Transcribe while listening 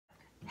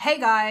Hey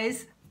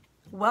guys,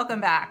 welcome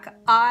back.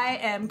 I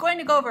am going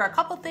to go over a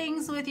couple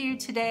things with you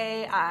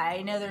today.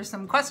 I know there's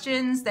some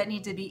questions that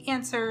need to be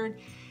answered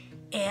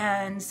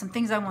and some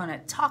things I want to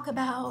talk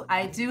about.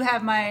 I do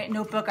have my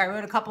notebook. I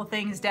wrote a couple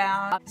things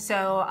down,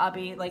 so I'll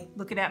be like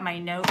looking at my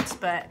notes.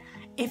 But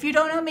if you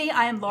don't know me,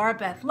 I am Laura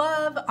Beth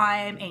Love. I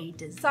am a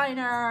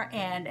designer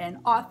and an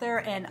author,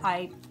 and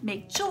I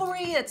make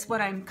jewelry. It's what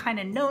I'm kind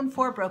of known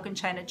for, broken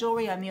china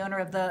jewelry. I'm the owner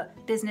of the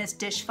business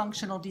Dish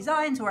Functional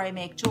Designs, where I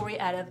make jewelry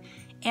out of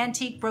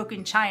antique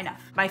broken china.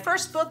 My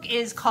first book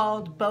is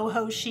called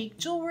Boho Chic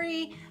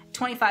Jewelry,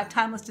 25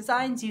 timeless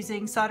designs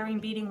using soldering,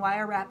 beading,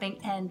 wire wrapping,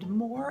 and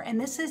more.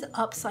 And this is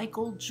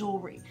upcycled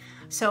jewelry.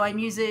 So I'm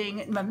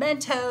using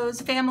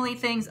mementos, family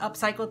things,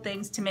 upcycled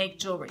things to make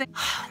jewelry.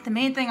 The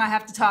main thing I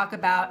have to talk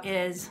about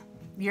is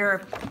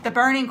the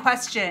burning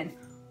question: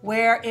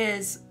 where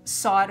is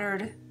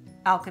Soldered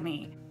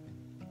Alchemy?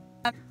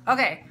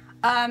 Okay,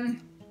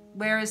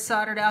 where is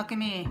Soldered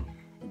Alchemy?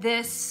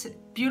 This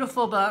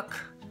beautiful book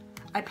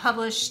I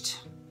published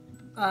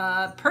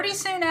pretty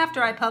soon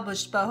after I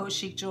published Boho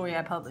Chic Jewelry.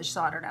 I published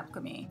Soldered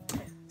Alchemy.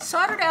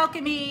 Soldered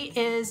Alchemy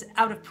is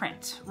out of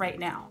print right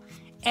now,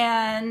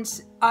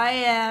 and I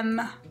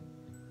am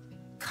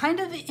kind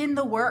of in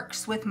the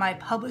works with my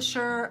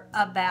publisher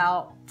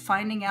about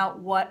finding out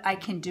what I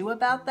can do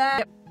about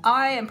that.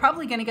 I am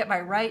probably going to get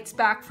my rights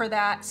back for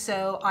that,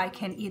 so I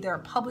can either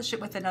publish it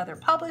with another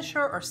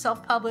publisher or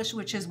self-publish,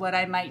 which is what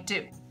I might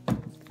do.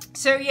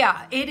 So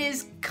yeah, it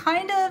is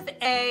kind of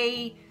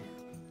a,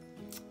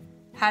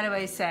 how do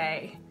I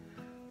say?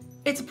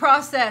 It's a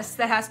process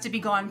that has to be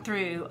gone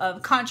through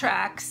of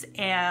contracts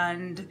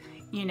and,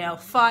 you know,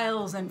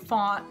 files and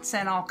fonts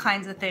and all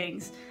kinds of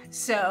things.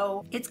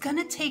 So it's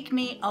gonna take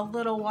me a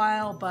little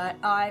while, but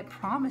I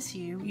promise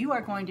you, you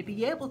are going to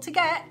be able to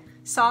get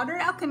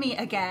Soldered Alchemy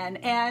again.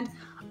 And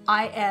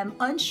I am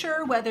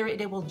unsure whether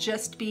it will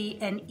just be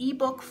an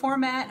ebook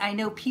format. I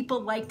know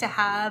people like to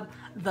have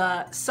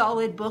the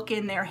solid book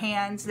in their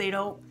hands. They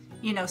don't,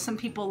 you know, some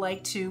people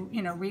like to,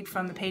 you know, read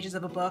from the pages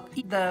of a book.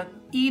 The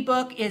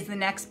ebook is the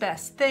next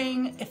best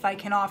thing. If I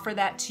can offer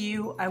that to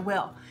you, I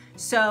will.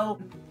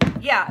 So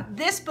yeah,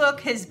 this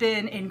book has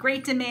been in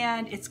great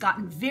demand. It's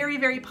gotten very,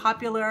 very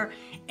popular,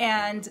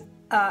 and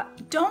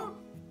don't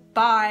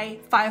buy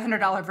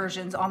 $500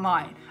 versions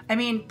online. I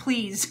mean,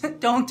 please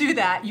don't do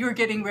that. You're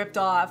getting ripped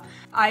off.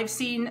 I've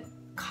seen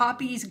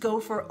copies go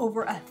for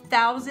over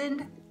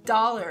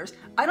 $1,000.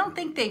 I don't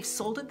think they've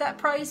sold at that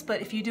price,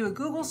 but if you do a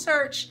Google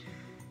search,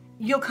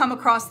 you'll come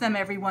across them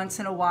every once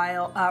in a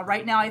while.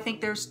 Right now, I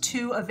think there's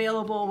two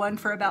available, one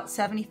for about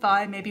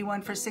 $75, maybe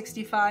one for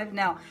 $65.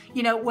 Now,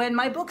 you know, when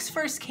my books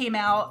first came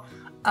out,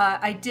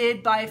 I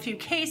did buy a few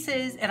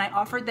cases and I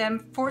offered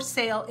them for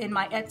sale in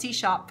my Etsy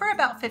shop for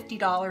about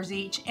 $50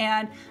 each,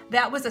 and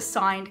that was a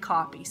signed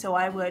copy. So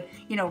I would,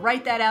 you know,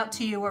 write that out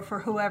to you or for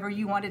whoever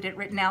you wanted it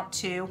written out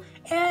to,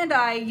 and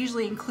I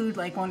usually include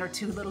like one or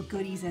two little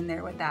goodies in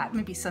there with that,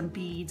 maybe some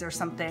beads or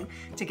something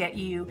to get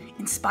you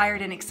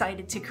inspired and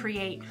excited to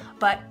create.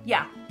 But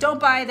yeah, don't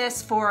buy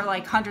this for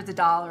like hundreds of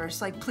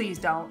dollars. Like, please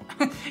don't.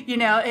 You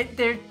know,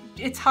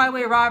 it's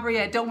highway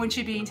robbery. I don't want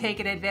you being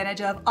taken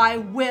advantage of. I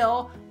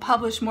will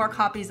publish more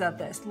copies of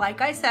this. Like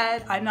I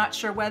said, I'm not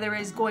sure whether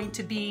it's going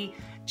to be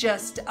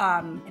just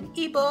an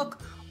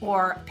ebook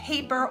or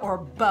paper or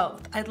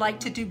both. I'd like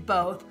to do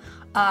both.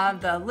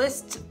 The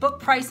list book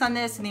price on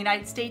this in the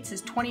United States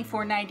is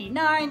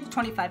 $24.99,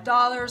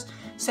 $25.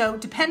 So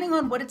depending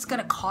on what it's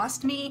gonna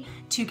cost me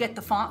to get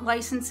the font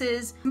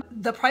licenses,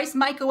 the price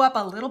might go up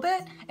a little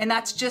bit, and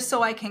that's just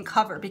so I can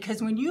cover,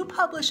 because when you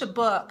publish a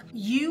book,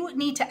 you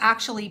need to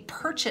actually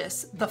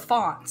purchase the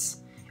fonts.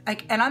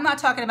 Like, and I'm not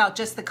talking about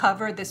just the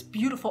cover, this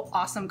beautiful,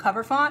 awesome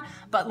cover font,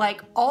 but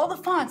like all the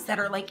fonts that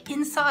are like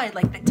inside,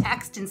 like the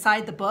text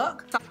inside the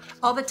book,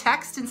 all the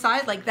text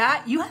inside like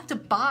that, you have to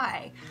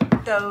buy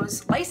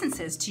those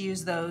licenses to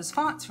use those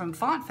fonts from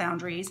font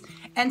foundries.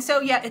 And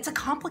so yeah, it's a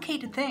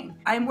complicated thing.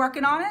 I'm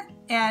working on it,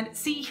 and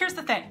see, here's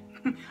the thing.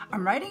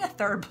 I'm writing a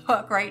third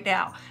book right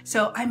now.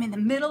 So I'm in the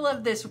middle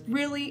of this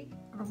really,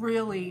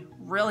 really,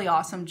 really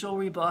awesome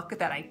jewelry book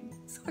that I'm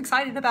so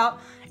excited about.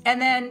 And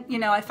then, you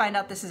know, I find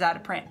out this is out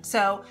of print.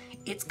 So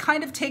it's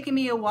kind of taken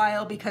me a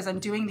while because I'm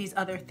doing these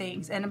other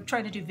things and I'm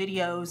trying to do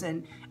videos,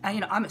 and you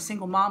know, I'm a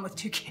single mom with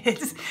 2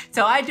 kids.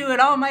 So I do it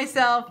all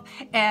myself,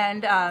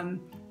 and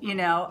you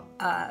know,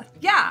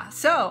 yeah,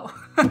 so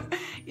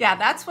yeah,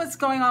 that's what's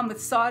going on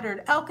with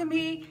Soldered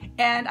Alchemy,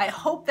 and I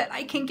hope that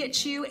I can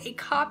get you a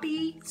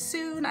copy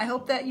soon. I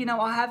hope that, you know,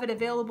 I'll have it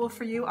available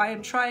for you. I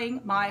am trying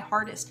my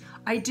hardest.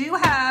 I do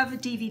have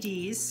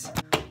DVDs.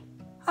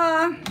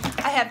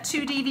 I have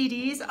 2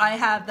 DVDs. I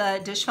have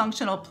the Dish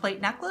Functional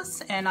Plate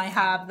Necklace, and I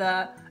have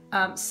the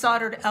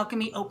Soldered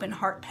Alchemy Open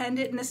Heart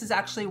Pendant, and this is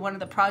actually one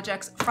of the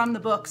projects from the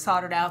book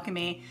Soldered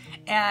Alchemy.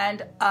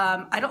 And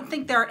I don't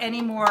think there are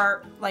any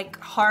more like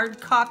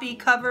hard copy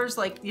covers,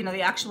 like, you know,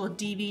 the actual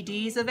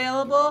DVDs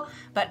available,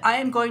 but I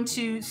am going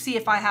to see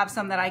if I have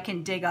some that I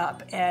can dig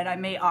up, and I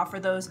may offer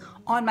those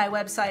on my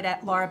website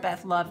at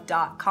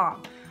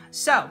laurabethlove.com.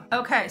 So,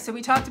 okay, so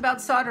we talked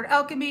about Soldered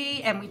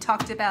Alchemy and we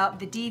talked about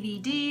the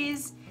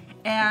DVDs,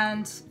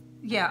 and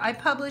yeah, I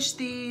published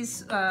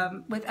these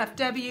with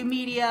FW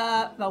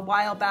Media a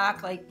while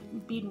back, like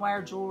bead and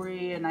wire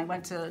jewelry, and I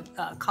went to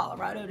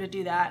Colorado to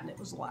do that, and it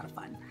was a lot of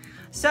fun.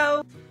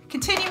 So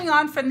continuing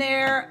on from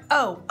there,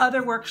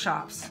 other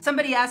workshops.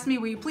 Somebody asked me,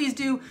 will you please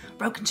do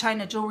broken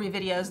china jewelry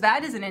videos?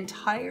 That is an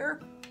entire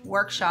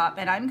workshop,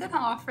 and I'm gonna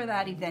offer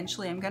that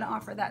eventually. I'm gonna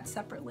offer that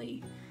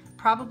separately,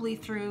 probably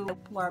through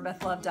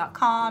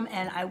laurabethlove.com,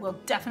 and I will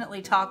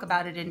definitely talk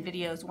about it in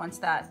videos once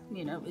that,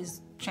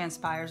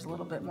 transpires a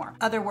little bit more.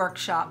 Other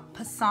workshop,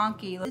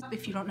 Pasanki.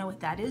 If you don't know what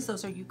that is,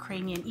 those are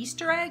Ukrainian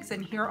Easter eggs,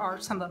 and here are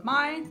some of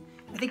mine.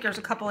 I think there's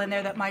a couple in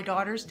there that my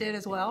daughters did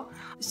as well.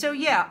 So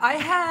yeah, I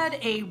have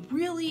a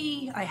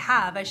really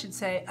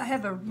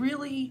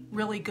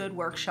good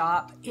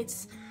workshop.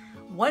 It's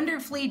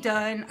wonderfully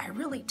done. I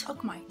really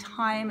took my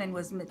time and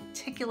was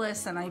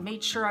meticulous, and I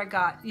made sure I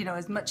got,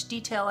 as much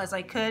detail as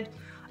I could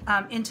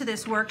into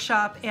this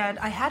workshop, and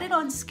I had it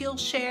on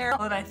Skillshare,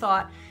 and I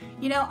thought,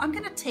 I'm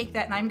gonna take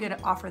that and I'm gonna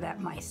offer that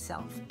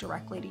myself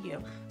directly to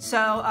you.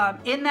 So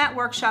in that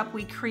workshop,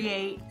 we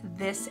create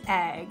this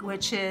egg,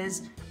 which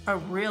is a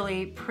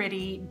really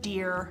pretty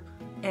deer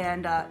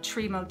and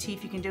tree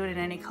motif. You can do it in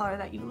any color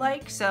that you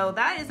like. So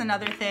that is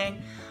another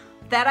thing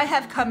that I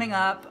have coming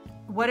up.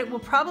 What it will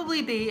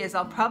probably be is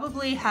I'll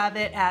probably have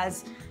it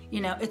as,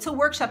 it's a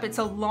workshop, it's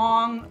a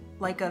long,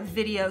 like a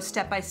video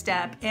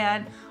step-by-step.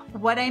 And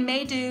what I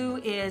may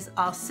do is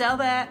I'll sell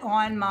that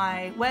on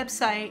my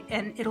website,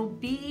 and it'll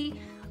be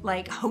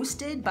like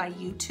hosted by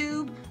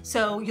YouTube.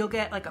 So you'll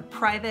get like a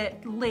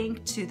private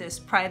link to this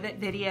private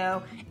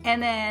video.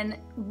 And then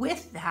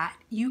with that,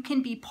 you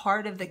can be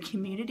part of the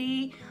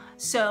community.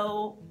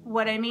 So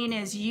what I mean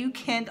is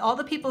all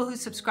the people who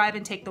subscribe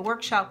and take the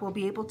workshop will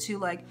be able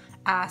to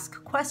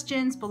ask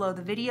questions below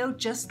the video,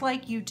 just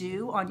like you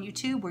do on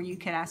YouTube, where you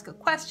can ask a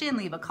question,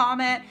 leave a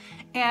comment,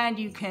 and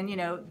you can,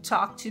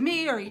 talk to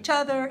me or each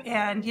other.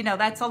 And,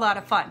 that's a lot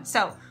of fun.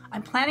 So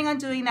I'm planning on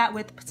doing that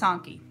with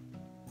Pasanki.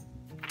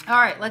 All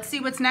right, let's see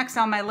what's next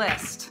on my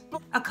list.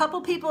 A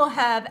couple people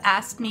have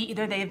asked me,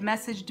 either they've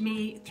messaged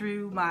me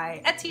through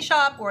my Etsy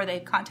shop or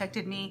they've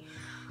contacted me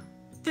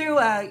through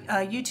a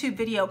YouTube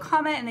video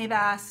comment, and they've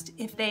asked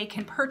if they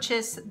can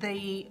purchase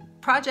the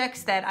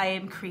projects that I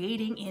am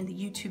creating in the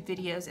YouTube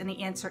videos, and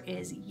the answer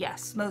is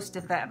yes, most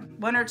of them.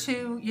 One or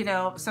two,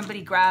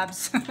 somebody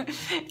grabs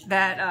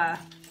that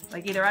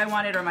either I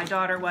want it or my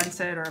daughter wants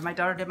it, or my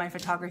daughter did my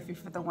photography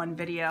for the one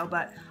video.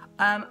 But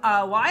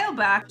a while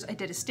back, I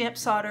did a stamp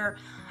solder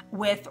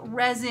with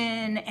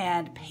resin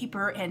and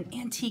paper and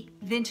antique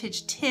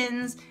vintage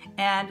tins.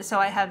 And so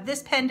I have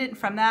this pendant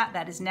from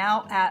that is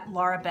now at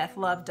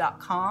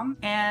laurabethlove.com.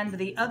 And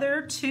the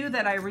other two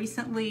that I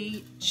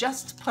recently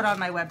just put on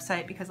my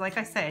website, because like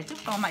I say, I did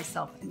it all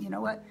myself, and you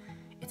know what?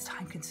 It's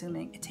time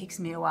consuming. It takes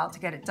me a while to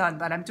get it done,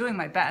 but I'm doing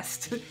my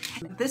best.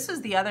 This is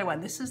the other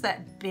one. This is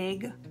that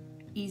big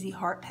easy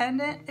heart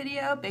pendant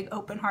video, big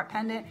open heart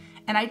pendant.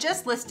 And I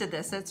just listed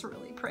this, it's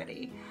really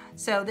pretty.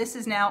 So this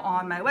is now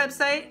on my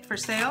website for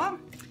sale.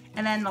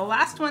 And then the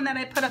last one that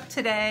I put up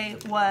today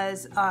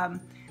was,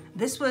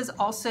 this was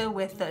also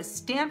with the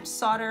stamped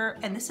solder,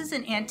 and this is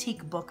an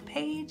antique book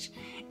page.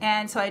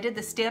 And so I did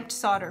the stamped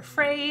solder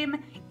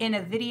frame in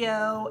a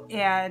video,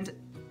 and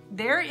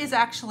there is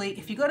actually,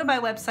 if you go to my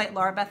website,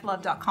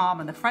 laurabethlove.com,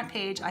 on the front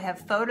page, I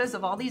have photos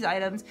of all these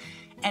items.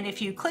 And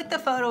if you click the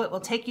photo, it will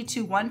take you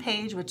to one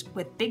page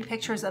with big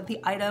pictures of the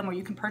item where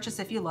you can purchase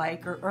if you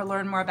like, or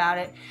learn more about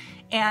it.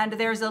 And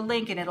there's a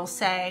link, and it'll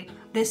say,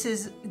 this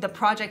is the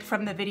project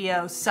from the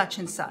video such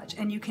and such.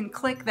 And you can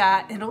click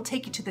that and it'll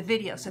take you to the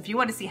video. So if you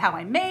want to see how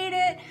I made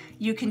it,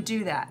 you can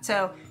do that.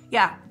 So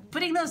yeah,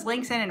 putting those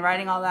links in and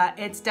writing all that,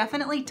 it's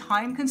definitely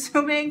time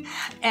consuming,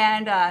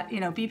 and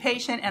be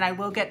patient, and I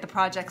will get the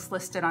projects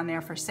listed on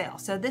there for sale.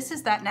 So this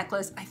is that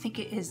necklace. I think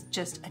it is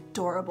just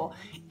adorable.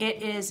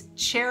 It is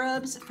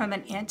cherubs from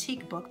an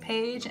antique book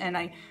page, and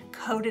I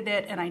coated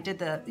it, and I did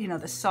the,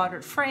 the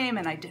soldered frame,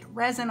 and I did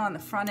resin on the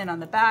front and on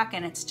the back,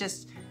 and it's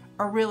just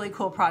a really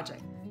cool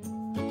project.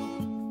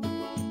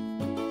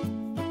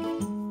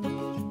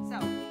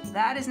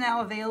 That is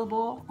now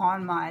available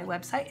on my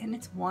website, and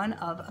it's one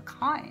of a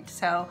kind.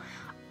 So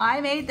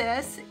I made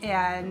this,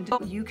 and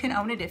you can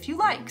own it if you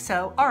like.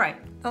 So, all right,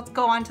 let's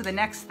go on to the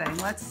next thing.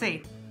 Let's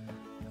see.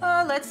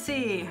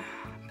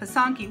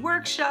 Pasanki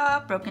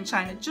workshop, broken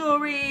china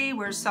jewelry,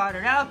 where's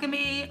Soldered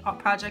Alchemy, all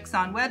projects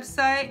on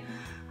website.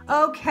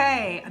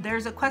 Okay,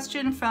 there's a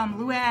question from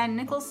Luann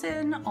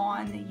Nicholson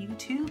on the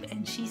YouTube,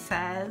 and she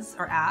says,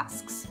 or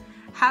asks,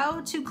 how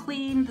to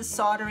clean the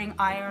soldering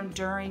iron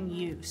during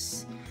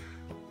use.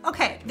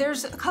 Okay,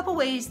 there's a couple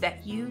ways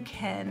that you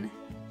can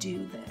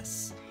do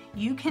this.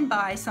 You can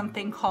buy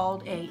something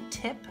called a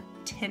tip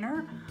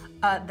tinner.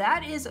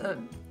 That is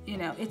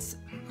it's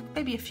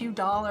maybe a few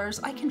dollars.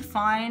 I can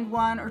find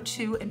one or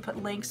two and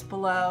put links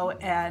below,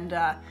 and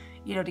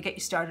to get you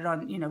started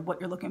on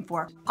what you're looking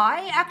for.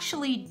 I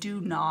actually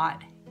do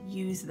not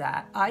use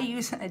that. I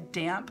use a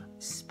damp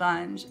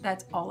sponge.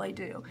 That's all I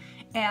do.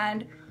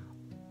 And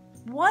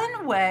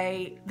One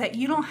way that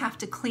you don't have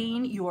to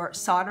clean your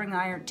soldering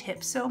iron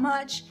tip so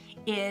much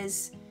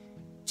is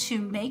to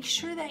make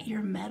sure that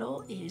your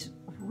metal is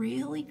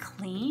really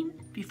clean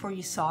before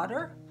you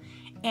solder,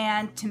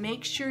 and to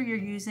make sure you're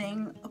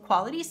using a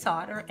quality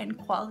solder and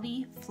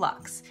quality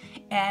flux.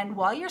 And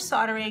while you're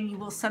soldering, you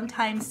will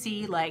sometimes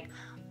see like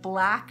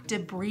black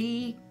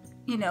debris,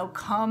 you know,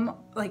 come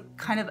like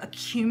kind of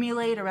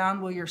accumulate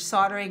around where you're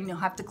soldering. You'll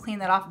have to clean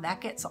that off.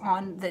 That gets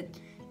on the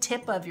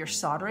tip of your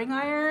soldering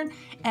iron,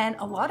 and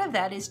a lot of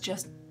that is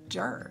just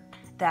dirt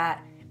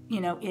that,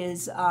 you know,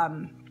 is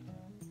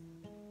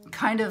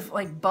kind of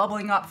like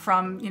bubbling up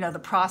from, you know, the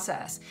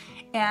process.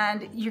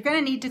 And you're gonna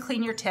need to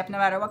clean your tip no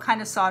matter what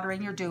kind of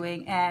soldering you're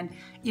doing. And,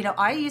 you know,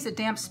 I use a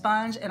damp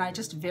sponge, and I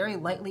just very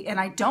lightly, and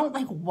I don't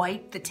like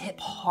wipe the tip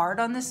hard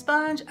on the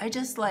sponge. I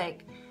just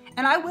like,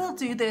 and I will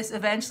do this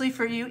eventually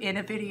for you in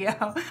a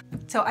video.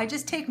 So I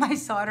just take my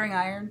soldering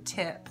iron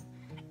tip,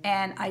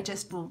 and I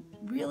just will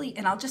really,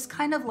 and I'll just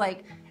kind of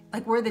like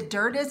where the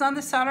dirt is on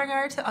the soldering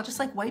iron tip, I'll just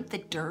like wipe the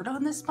dirt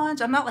on the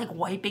sponge. I'm not like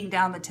wiping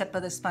down the tip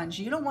of the sponge.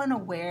 You don't want to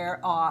wear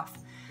off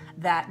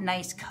that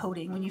nice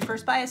coating. When you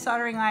first buy a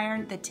soldering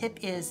iron, the tip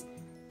is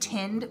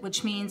tinned,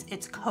 which means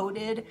it's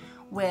coated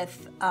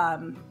with,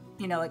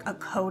 you know, like a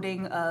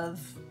coating of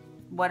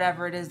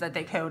whatever it is that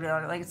they coated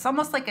on it. Like it's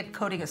almost like a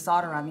coating of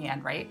solder on the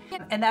end, right?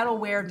 And that'll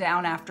wear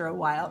down after a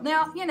while.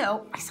 Now, you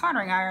know, my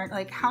soldering iron,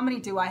 like how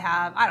many do I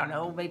have? I don't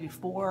know, maybe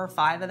 4 or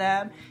 5 of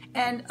them.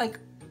 And like,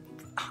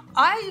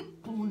 I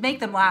make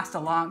them last a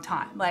long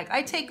time. Like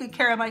I take good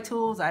care of my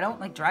tools. I don't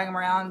like drag them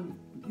around.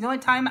 The only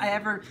time I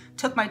ever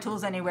took my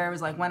tools anywhere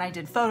was like when I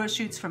did photo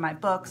shoots for my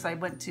books. I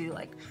went to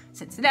like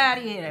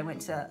Cincinnati, and I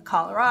went to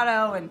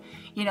Colorado, and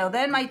you know,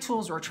 then my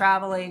tools were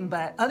traveling.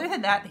 But other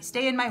than that, they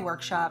stay in my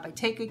workshop. I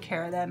take good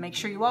care of them. Make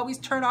sure you always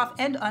turn off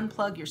and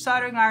unplug your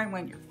soldering iron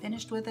when you're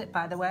finished with it,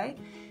 by the way.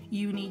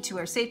 You need to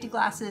wear safety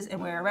glasses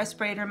and wear a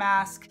respirator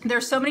mask.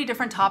 There's so many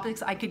different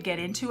topics I could get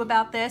into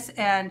about this,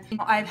 and you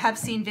know, I have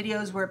seen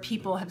videos where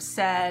people have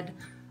said,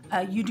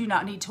 you do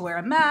not need to wear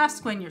a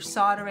mask when you're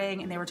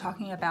soldering, and they were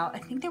talking about, I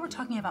think they were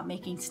talking about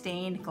making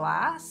stained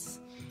glass,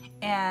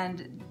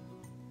 and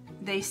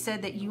they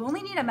said that you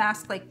only need a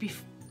mask like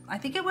I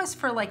think it was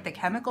for like the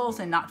chemicals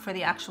and not for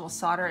the actual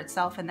solder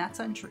itself, and that's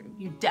untrue.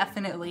 You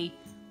definitely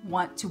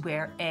want to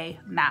wear a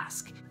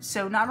mask.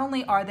 So not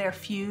only are there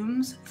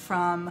fumes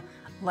from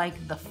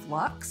like the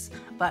flux,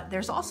 but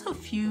there's also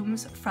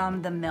fumes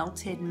from the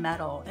melted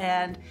metal,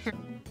 and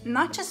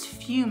not just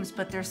fumes,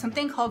 but there's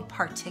something called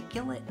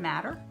particulate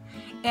matter.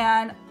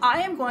 And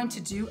I am going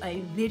to do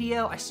a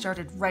video. I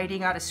started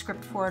writing out a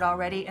script for it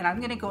already, and I'm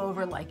going to go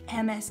over like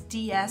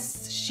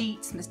MSDS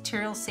sheets,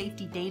 material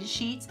safety data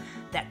sheets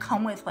that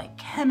come with like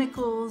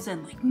chemicals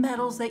and like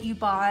metals that you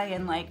buy.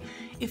 And like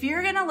if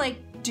you're gonna like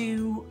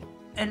do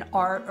an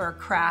art or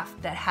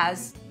craft that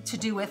has to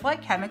do with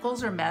like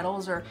chemicals or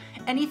metals or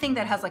anything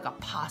that has like a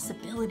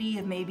possibility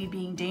of maybe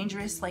being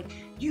dangerous, like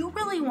you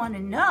really want to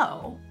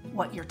know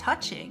what you're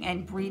touching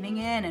and breathing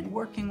in and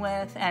working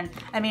with. And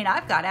I mean,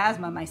 I've got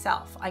asthma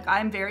myself. Like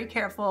I'm very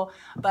careful,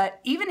 but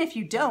even if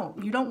you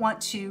don't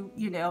want to,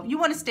 you know, you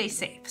want to stay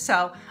safe.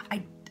 So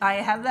I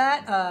have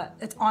that,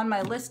 it's on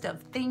my list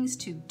of things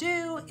to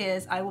do.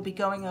 Is I will be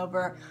going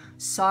over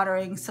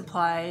soldering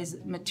supplies,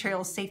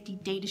 material safety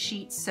data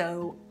sheets.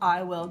 So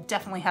I will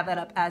definitely have that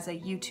up as a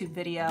YouTube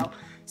video.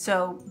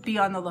 So be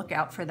on the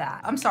lookout for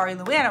that. I'm sorry,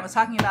 Luann, was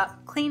talking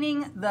about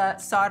cleaning the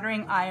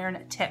soldering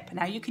iron tip.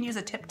 Now you can use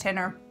a tip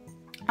tinner.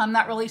 I'm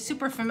not really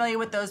super familiar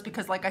with those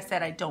because like I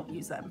said, I don't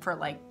use them for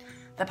like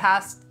the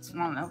past, I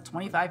don't know,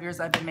 25 years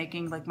I've been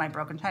making like my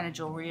broken china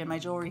jewelry and my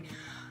jewelry.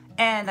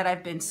 And that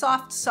I've been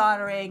soft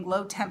soldering,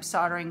 low temp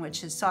soldering,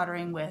 which is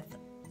soldering with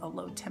a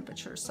low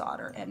temperature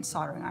solder and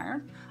soldering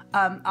iron.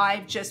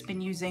 I've just been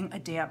using a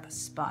damp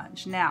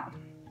sponge. Now,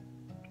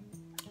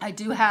 I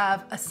do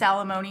have a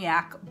sal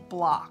ammoniac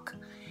block,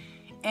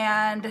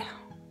 and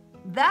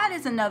that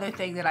is another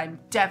thing that I'm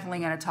definitely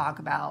going to talk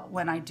about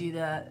when I do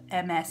the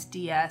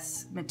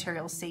MSDS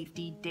material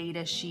safety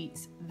data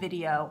sheets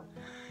video.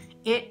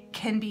 It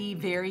can be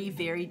very,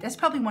 very, that's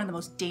probably one of the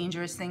most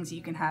dangerous things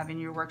you can have in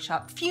your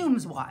workshop,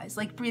 fumes wise,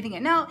 like breathing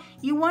in. Now,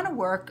 you want to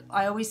work,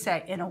 I always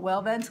say, in a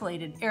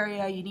well-ventilated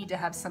area. You need to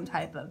have some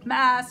type of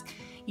mask.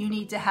 You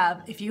need to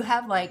have, if you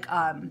have like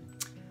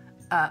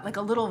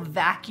a little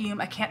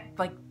vacuum, I can't,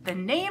 like the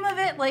name of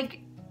it,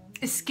 like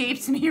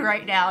escapes me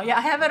right now. Yeah,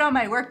 I have it on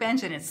my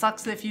workbench and it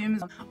sucks the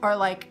fumes. Or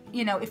like,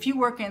 you know, if you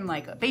work in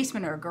like a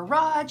basement or a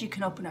garage, you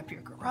can open up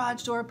your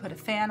garage door, put a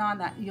fan on,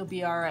 that you'll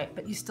be all right,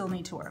 but you still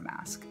need to wear a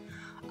mask.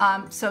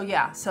 So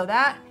yeah, so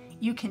that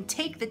you can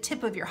take the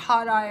tip of your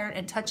hot iron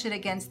and touch it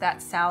against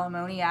that sal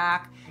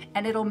ammoniac,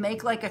 and it'll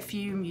make like a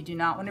fume. You do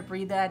not want to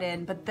breathe that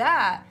in, but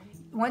that,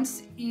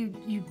 once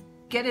you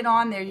get it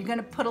on there, you're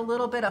gonna put a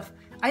little bit of,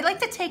 I like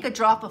to take a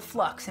drop of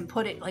flux and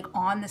put it like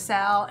on the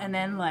sal, and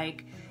then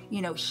like,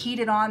 you know, heat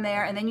it on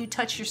there, and then you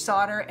touch your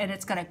solder, and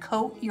it's gonna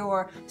coat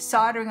your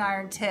soldering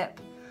iron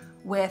tip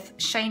with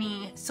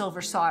shiny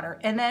silver solder.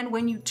 And then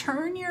when you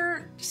turn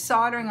your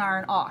soldering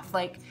iron off,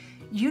 like,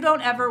 you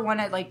don't ever want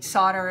to like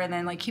solder and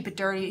then like keep it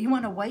dirty. You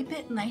want to wipe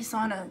it nice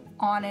on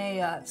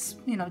a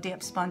you know,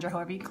 damp sponge or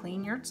however you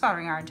clean your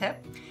soldering iron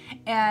tip.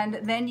 And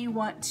then you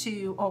want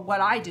to, or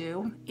what I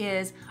do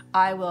is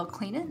I will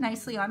clean it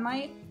nicely on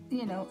my,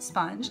 you know,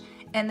 sponge,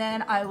 and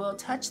then I will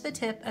touch the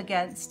tip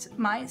against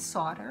my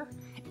solder,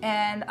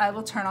 and I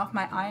will turn off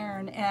my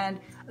iron, and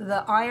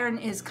the iron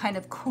is kind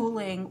of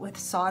cooling with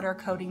solder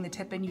coating the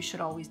tip, and you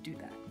should always do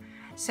that.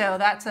 So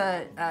that's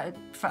I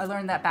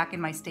learned that back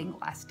in my stained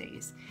glass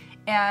days.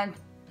 And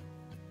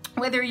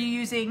whether you're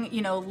using,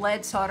 you know,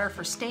 lead solder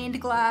for stained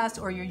glass,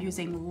 or you're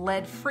using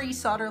lead-free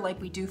solder like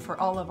we do for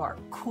all of our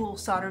cool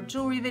soldered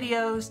jewelry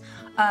videos,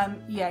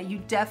 yeah, you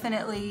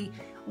definitely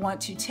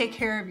want to take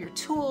care of your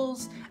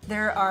tools.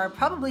 There are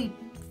probably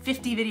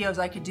 50 videos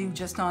I could do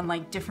just on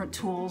like different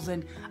tools,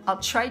 and I'll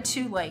try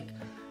to like,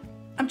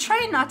 I'm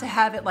trying not to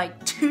have it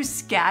like too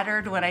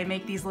scattered when I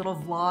make these little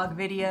vlog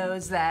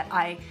videos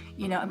that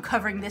you know, I'm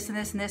covering this and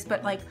this and this,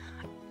 but like,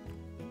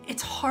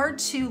 it's hard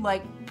to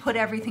like put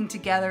everything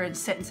together and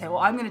sit and say, well,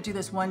 I'm gonna do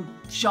this one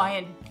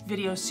giant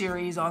video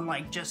series on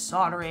like just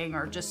soldering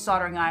or just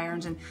soldering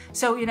irons. And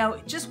so, you know,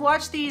 just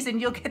watch these and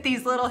you'll get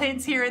these little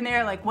hints here and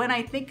there. Like when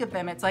I think of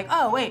them, it's like,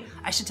 oh wait,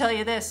 I should tell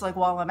you this like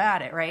while I'm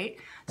at it, right?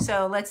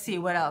 So let's see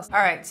what else. All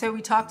right, so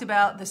we talked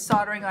about the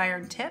soldering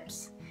iron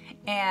tips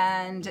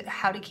and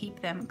how to keep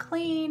them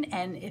clean.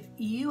 And if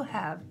you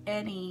have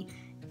any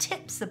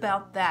tips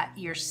about that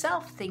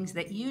yourself, things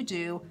that you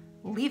do,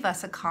 leave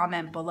us a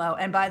comment below.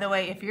 And by the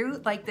way, if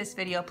you like this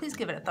video, please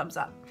give it a thumbs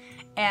up.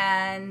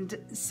 And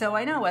so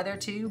I know whether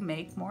to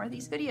make more of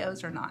these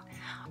videos or not.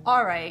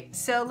 All right,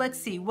 so let's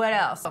see what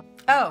else.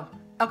 Oh,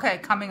 okay,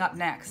 coming up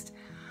next.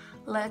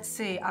 Let's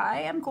see, I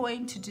am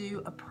going to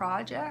do a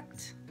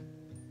project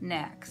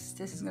next.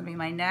 This is gonna be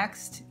my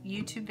next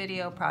YouTube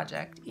video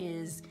project,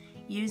 is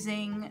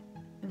using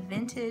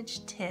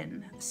vintage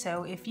tin.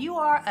 So if you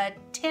are a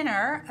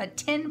tinner, a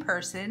tin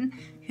person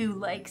who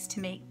likes to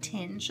make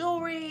tin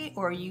jewelry,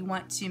 or you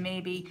want to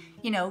maybe,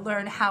 you know,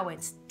 learn how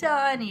it's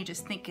done, you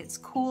just think it's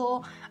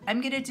cool,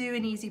 I'm gonna do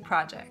an easy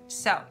project.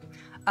 So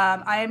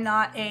I am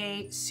not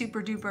a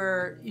super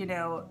duper, you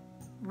know,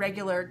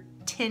 regular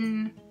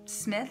tin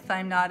smith.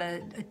 I'm not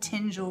a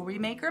tin jewelry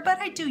maker, but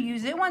I do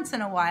use it once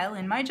in a while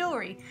in my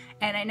jewelry.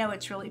 And I know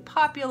it's really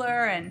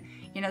popular, and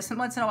you know,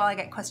 once in a while I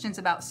get questions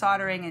about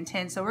soldering and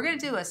tin. So we're gonna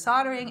do a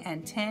soldering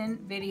and tin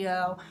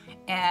video,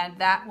 and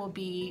that will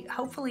be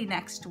hopefully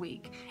next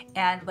week.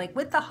 And like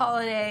with the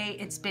holiday,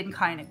 it's been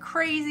kind of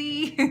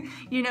crazy,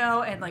 you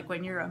know, and like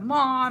when you're a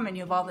mom and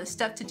you have all this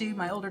stuff to do,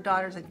 my older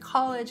daughter's in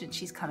college and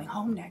she's coming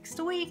home next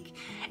week.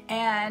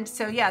 And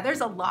so yeah,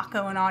 there's a lot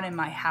going on in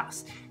my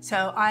house.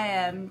 So I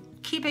am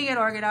keeping it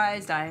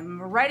organized,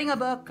 I'm writing a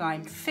book,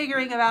 I'm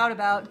figuring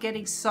about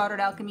getting Soldered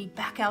Alchemy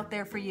back out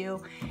there for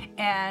you,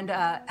 and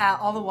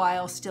all the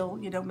while still,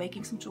 you know,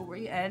 making some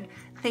jewelry and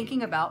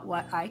thinking about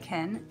what I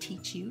can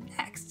teach you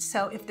next.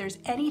 So if there's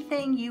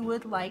anything you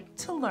would like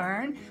to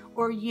learn,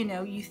 or you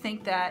know, you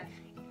think that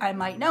I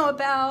might know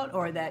about,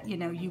 or that, you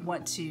know, you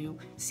want to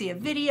see a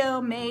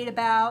video made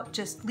about,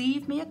 just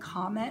leave me a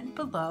comment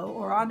below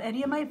or on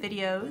any of my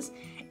videos.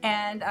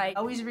 And I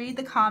always read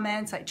the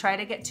comments. I try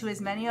to get to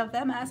as many of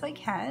them as I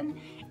can.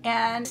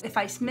 And if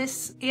I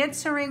miss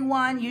answering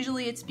one,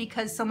 usually it's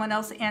because someone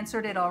else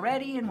answered it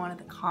already in one of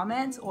the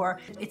comments, or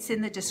it's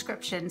in the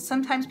description.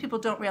 Sometimes people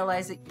don't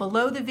realize that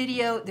below the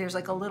video, there's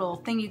like a little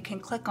thing you can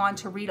click on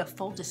to read a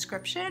full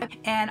description.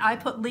 And I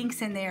put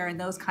links in there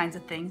and those kinds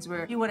of things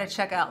where you want to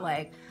check out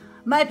like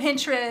my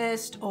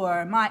Pinterest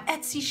or my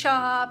Etsy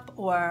shop,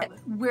 or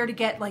where to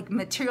get like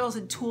materials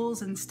and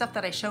tools and stuff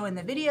that I show in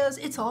the videos.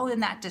 It's all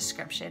in that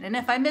description. And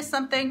if I miss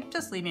something,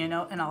 just leave me a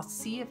note and I'll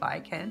see if I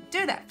can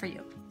do that for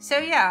you. So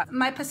yeah,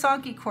 my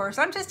Pasanki course,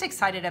 I'm just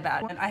excited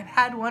about it. I've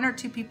had 1 or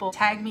 2 people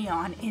tag me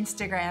on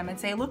Instagram and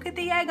say, look at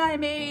the egg I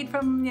made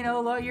from, you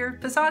know, your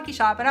Pasanki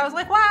shop. And I was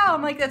like, wow,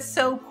 I'm like, that's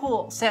so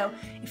cool. So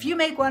if you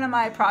make one of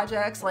my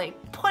projects,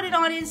 like put it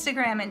on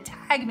Instagram and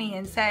tag me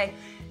and say,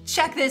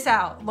 check this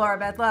out, Laura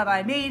Beth Love,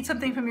 I made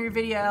something from your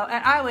video,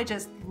 and I would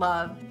just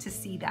love to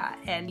see that.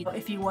 And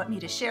if you want me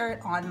to share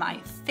it on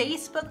my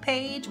Facebook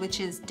page,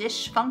 which is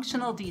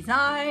Dysfunctional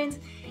Designs,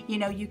 you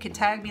know, you can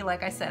tag me,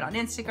 like I said, on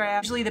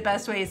Instagram. Usually the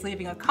best way is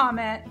leaving a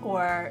comment,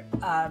 or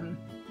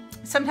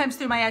sometimes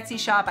through my Etsy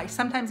shop. I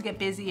sometimes get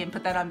busy and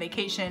put that on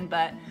vacation,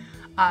 but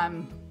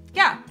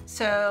yeah,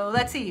 so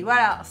let's see, what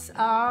else?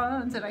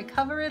 Did I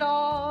cover it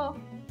all?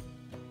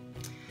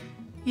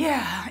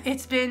 Yeah,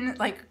 it's been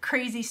like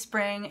crazy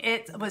spring.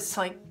 It was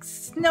like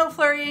snow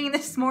flurrying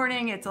this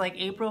morning. It's like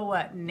April,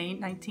 what,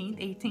 19th,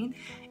 18th?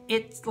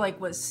 It's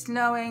like was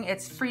snowing,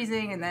 it's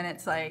freezing, and then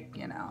it's like,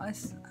 you know,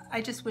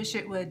 I just wish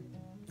it would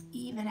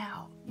even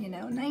out, you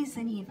know, nice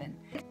and even.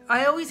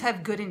 I always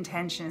have good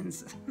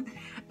intentions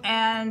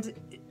and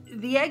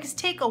the eggs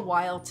take a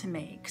while to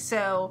make.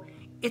 So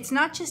it's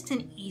not just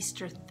an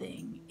Easter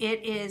thing.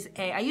 It is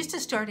I used to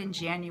start in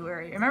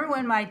January. Remember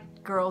when my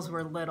girls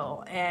were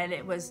little, and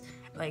it was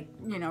like,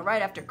 you know,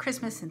 right after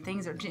Christmas, and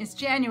it's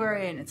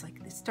January, and it's like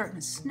it's starting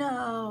to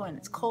snow and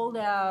it's cold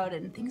out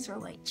and things are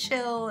like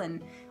chill,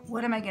 and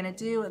what am I gonna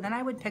do? And then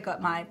I would pick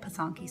up my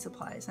Pasanki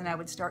supplies and I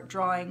would start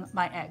drawing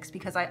my eggs,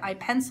 because I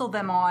pencil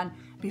them on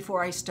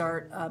before I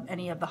start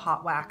any of the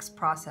hot wax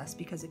process,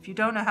 because if you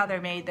don't know how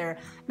they're made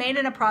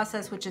in a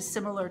process which is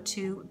similar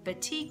to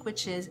batik,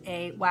 which is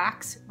a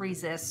wax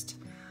resist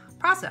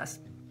process.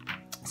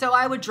 So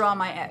I would draw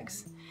my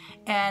eggs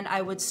and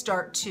I would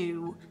start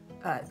to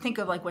think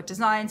of like what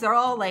designs. They're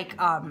all like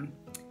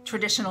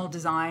traditional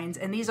designs,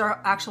 and these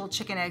are actual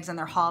chicken eggs and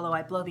they're hollow.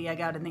 I blow the egg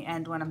out in the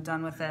end when I'm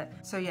done with it.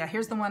 So yeah,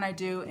 here's the one I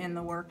do in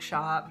the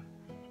workshop.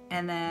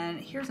 And then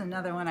here's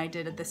another one I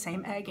did of the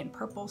same egg in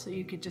purple, so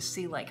you could just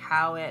see like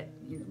how it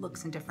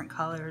looks in different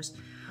colors.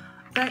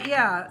 But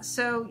yeah,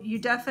 so you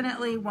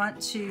definitely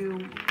want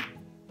to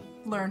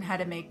learn how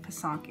to make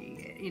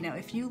Pasanki. You know,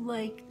 if you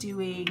like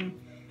doing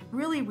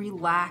really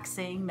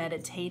relaxing,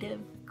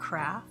 meditative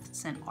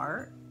crafts and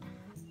art,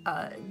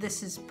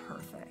 this is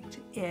perfect.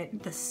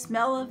 The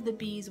smell of the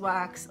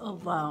beeswax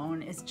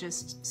alone is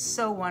just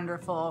so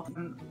wonderful.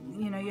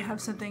 You know, you have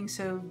something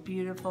so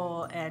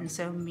beautiful and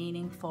so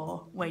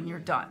meaningful when you're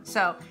done.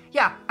 So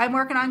yeah, I'm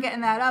working on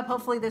getting that up.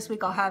 Hopefully this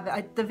week I'll have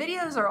it. The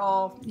videos are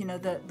all, you know,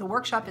 the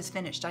workshop is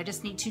finished. I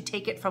just need to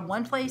take it from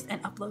one place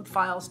and upload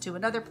files to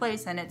another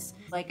place. And it's,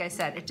 like I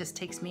said, it just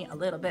takes me a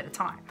little bit of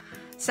time.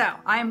 So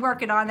I'm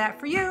working on that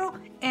for you.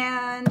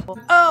 And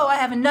oh, I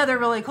have another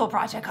really cool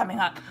project coming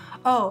up.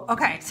 Oh,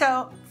 okay.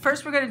 So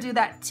first we're gonna do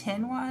that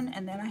tin one,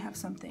 and then I have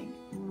something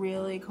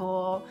really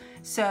cool.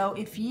 So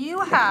if you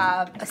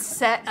have a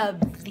set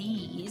of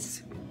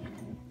these,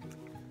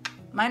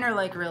 mine are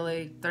like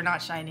really, they're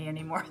not shiny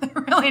anymore.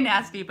 They're really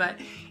nasty, but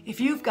if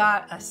you've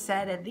got a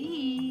set of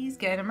these,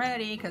 get them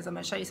ready, because I'm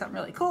gonna show you something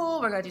really cool.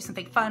 We're gonna do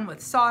something fun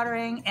with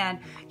soldering. And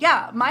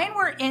yeah, mine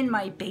were in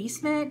my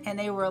basement and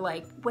they were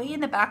like way in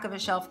the back of a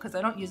shelf because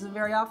I don't use them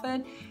very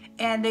often.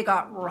 And they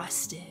got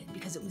rusted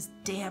because it was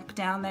damp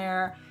down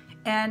there.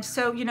 And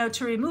so, you know,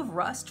 to remove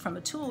rust from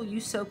a tool, you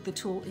soak the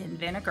tool in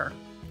vinegar.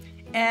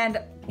 And,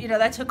 you know,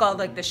 that took all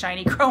like the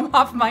shiny chrome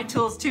off my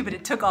tools too, but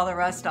it took all the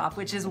rust off,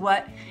 which is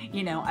what,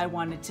 you know, I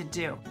wanted to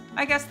do.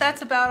 I guess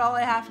that's about all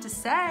I have to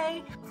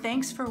say.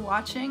 Thanks for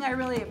watching. I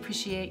really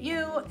appreciate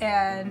you,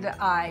 and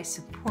I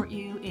support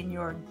you in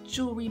your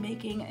jewelry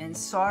making and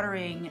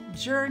soldering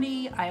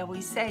journey. I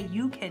always say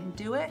you can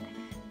do it.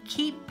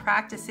 Keep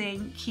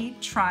practicing, keep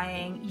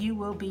trying, you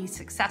will be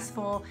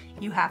successful.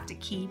 You have to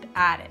keep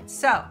at it.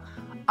 So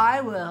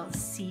I will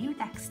see you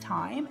next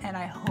time, and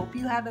I hope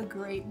you have a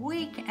great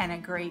week and a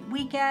great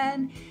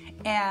weekend.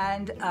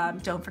 And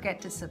don't forget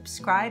to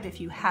subscribe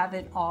if you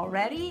haven't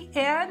already,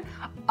 and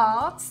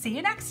I'll see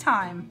you next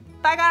time.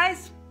 Bye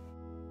guys.